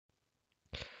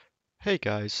Hey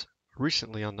guys,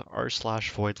 recently on the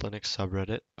r/void Linux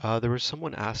subreddit, there was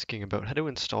someone asking about how to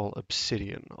install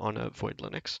Obsidian on a void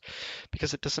Linux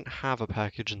because it doesn't have a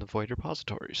package in the void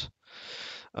repositories.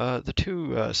 The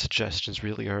two suggestions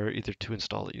really are either to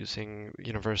install it using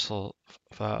universal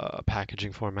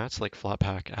packaging formats like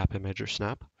Flatpak, AppImage, or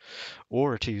Snap,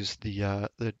 or to use the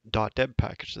 .deb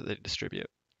package that they distribute.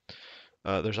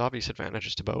 There's obvious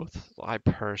advantages to both. I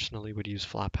personally would use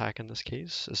Flatpak in this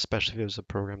case, especially if it was a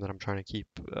program that I'm trying to keep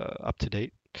up to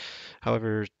date.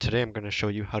 However, today I'm going to show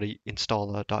you how to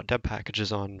install .deb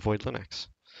packages on Void Linux.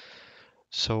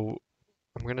 So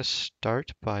I'm going to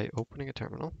start by opening a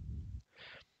terminal,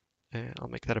 and I'll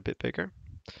make that a bit bigger.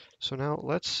 So now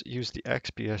let's use the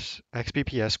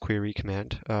xbps query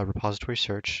command, repository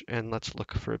search, and let's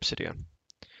look for Obsidian.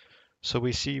 So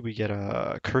we see we get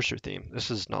a cursor theme.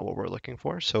 This is not what we're looking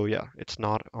for. So yeah, it's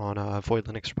not on Void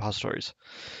Linux repositories.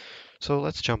 So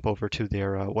let's jump over to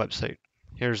their website.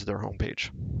 Here's their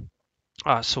homepage.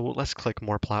 So let's click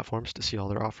more platforms to see all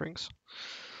their offerings.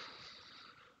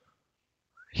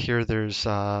 Here there's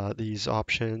these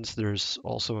options. There's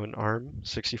also an ARM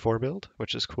 64 build,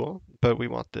 which is cool, but we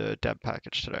want the deb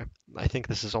package today. I think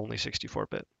this is only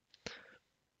 64-bit.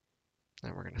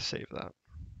 And we're going to save that.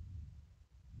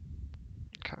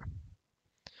 Okay.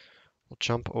 We'll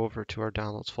jump over to our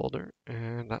downloads folder,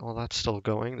 and while that's still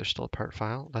going, there's still a part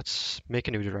file. Let's make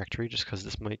a new directory just because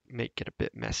this might get a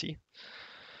bit messy.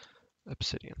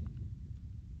 Obsidian.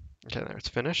 Okay, there, it's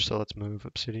finished, so let's move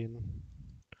Obsidian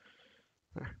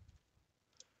there.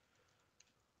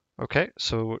 Okay,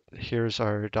 so here's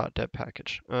our .deb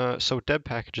package. So deb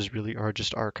packages really are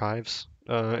just archives.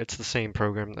 It's the same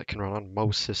program that can run on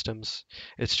most systems.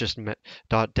 It's just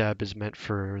 .deb is meant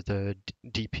for the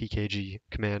dpkg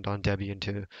command on Debian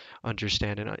to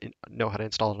understand and know how to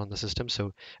install it on the system.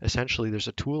 So essentially, there's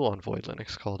a tool on Void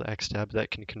Linux called xdeb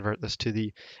that can convert this to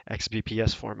the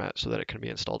xbps format so that it can be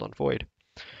installed on Void.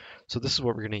 So this is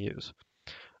what we're going to use.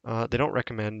 They don't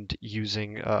recommend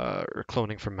using or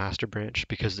cloning from master branch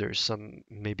because there's some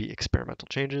maybe experimental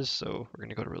changes, so we're going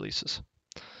to go to releases.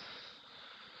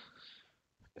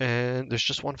 And there's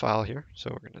just one file here, so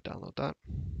we're going to download that.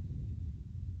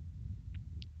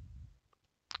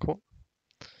 Cool.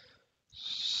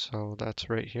 So that's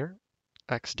right here,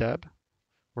 xdeb.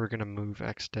 We're going to move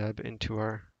xdeb into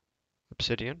our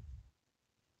Obsidian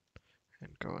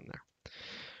and go in there.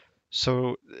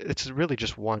 So it's really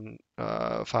just one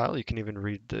file. You can even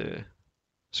read the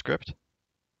script.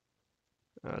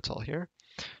 It's all here.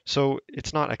 So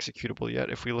it's not executable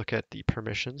yet. If we look at the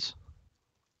permissions,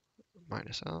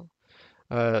 -L.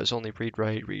 It's only read,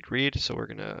 write, read, read. So we're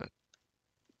gonna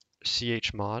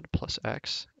chmod plus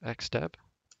x, xdeb.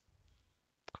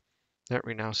 There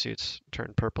we now see it's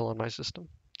turned purple on my system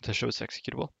to show it's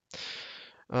executable.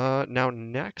 Now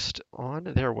next on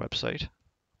their website,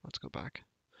 let's go back.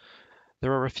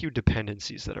 There are a few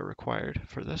dependencies that are required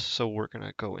for this, so we're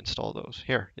gonna go install those.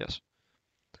 Here, yes.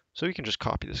 So you can just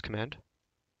copy this command,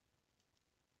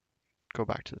 go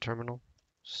back to the terminal,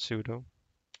 sudo,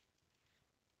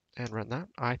 and run that.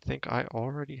 I think I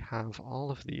already have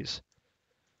all of these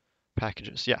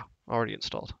packages. Yeah, already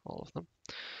installed all of them.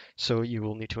 So you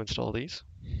will need to install these.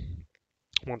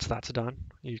 Once that's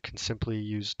done, you can simply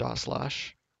use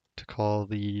 // to call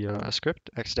the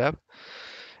script xdeb,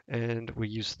 and we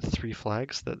use the three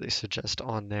flags that they suggest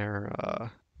on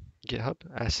their GitHub,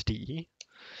 SDE,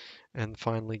 and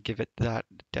finally give it that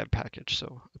deb package.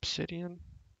 So Obsidian,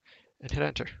 and hit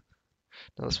enter.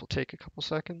 Now this will take a couple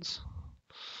seconds.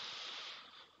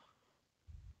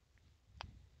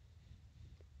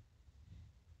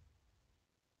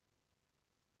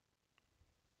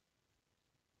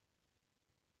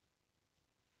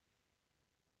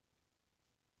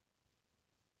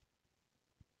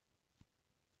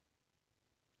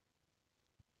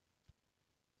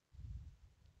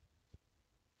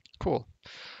 Cool.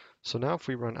 So now if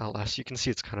we run ls, you can see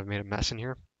it's kind of made a mess in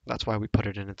here. That's why we put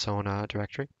it in its own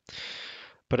directory.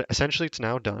 But essentially it's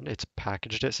now done. It's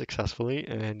packaged it successfully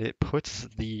and it puts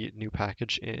the new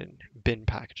package in bin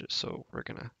packages. So we're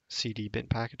gonna cd bin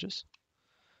packages.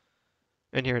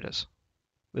 And here it is.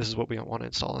 This is what we want to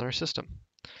install in our system.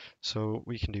 So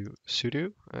we can do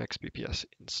sudo xbps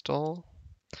install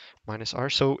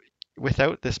 -r. So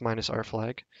without this -r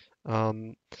flag,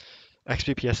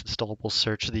 xbps install will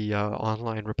search the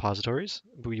online repositories.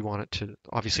 We want it to,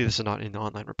 obviously this is not in the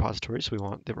online repositories. We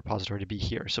want the repository to be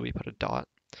here. So we put a dot.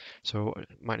 So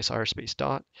 -r space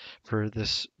dot for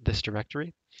this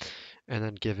directory, and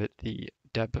then give it the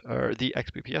deb or the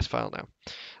xbps file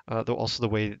now. Though also the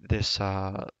way this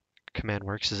command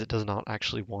works is it does not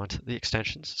actually want the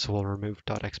extensions, so we'll remove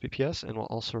 .xbps and we'll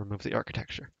also remove the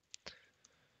architecture.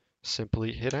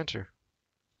 Simply hit enter.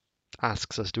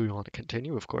 Asks us, do we want to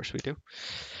continue? Of course we do.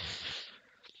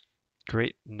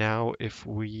 Great. Now if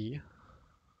we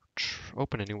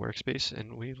open a new workspace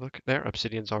and we look there,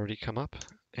 Obsidian's already come up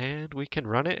and we can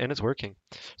run it and it's working.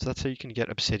 So that's how you can get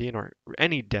Obsidian or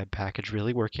any deb package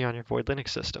really working on your Void Linux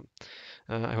system.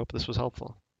 I hope this was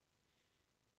helpful.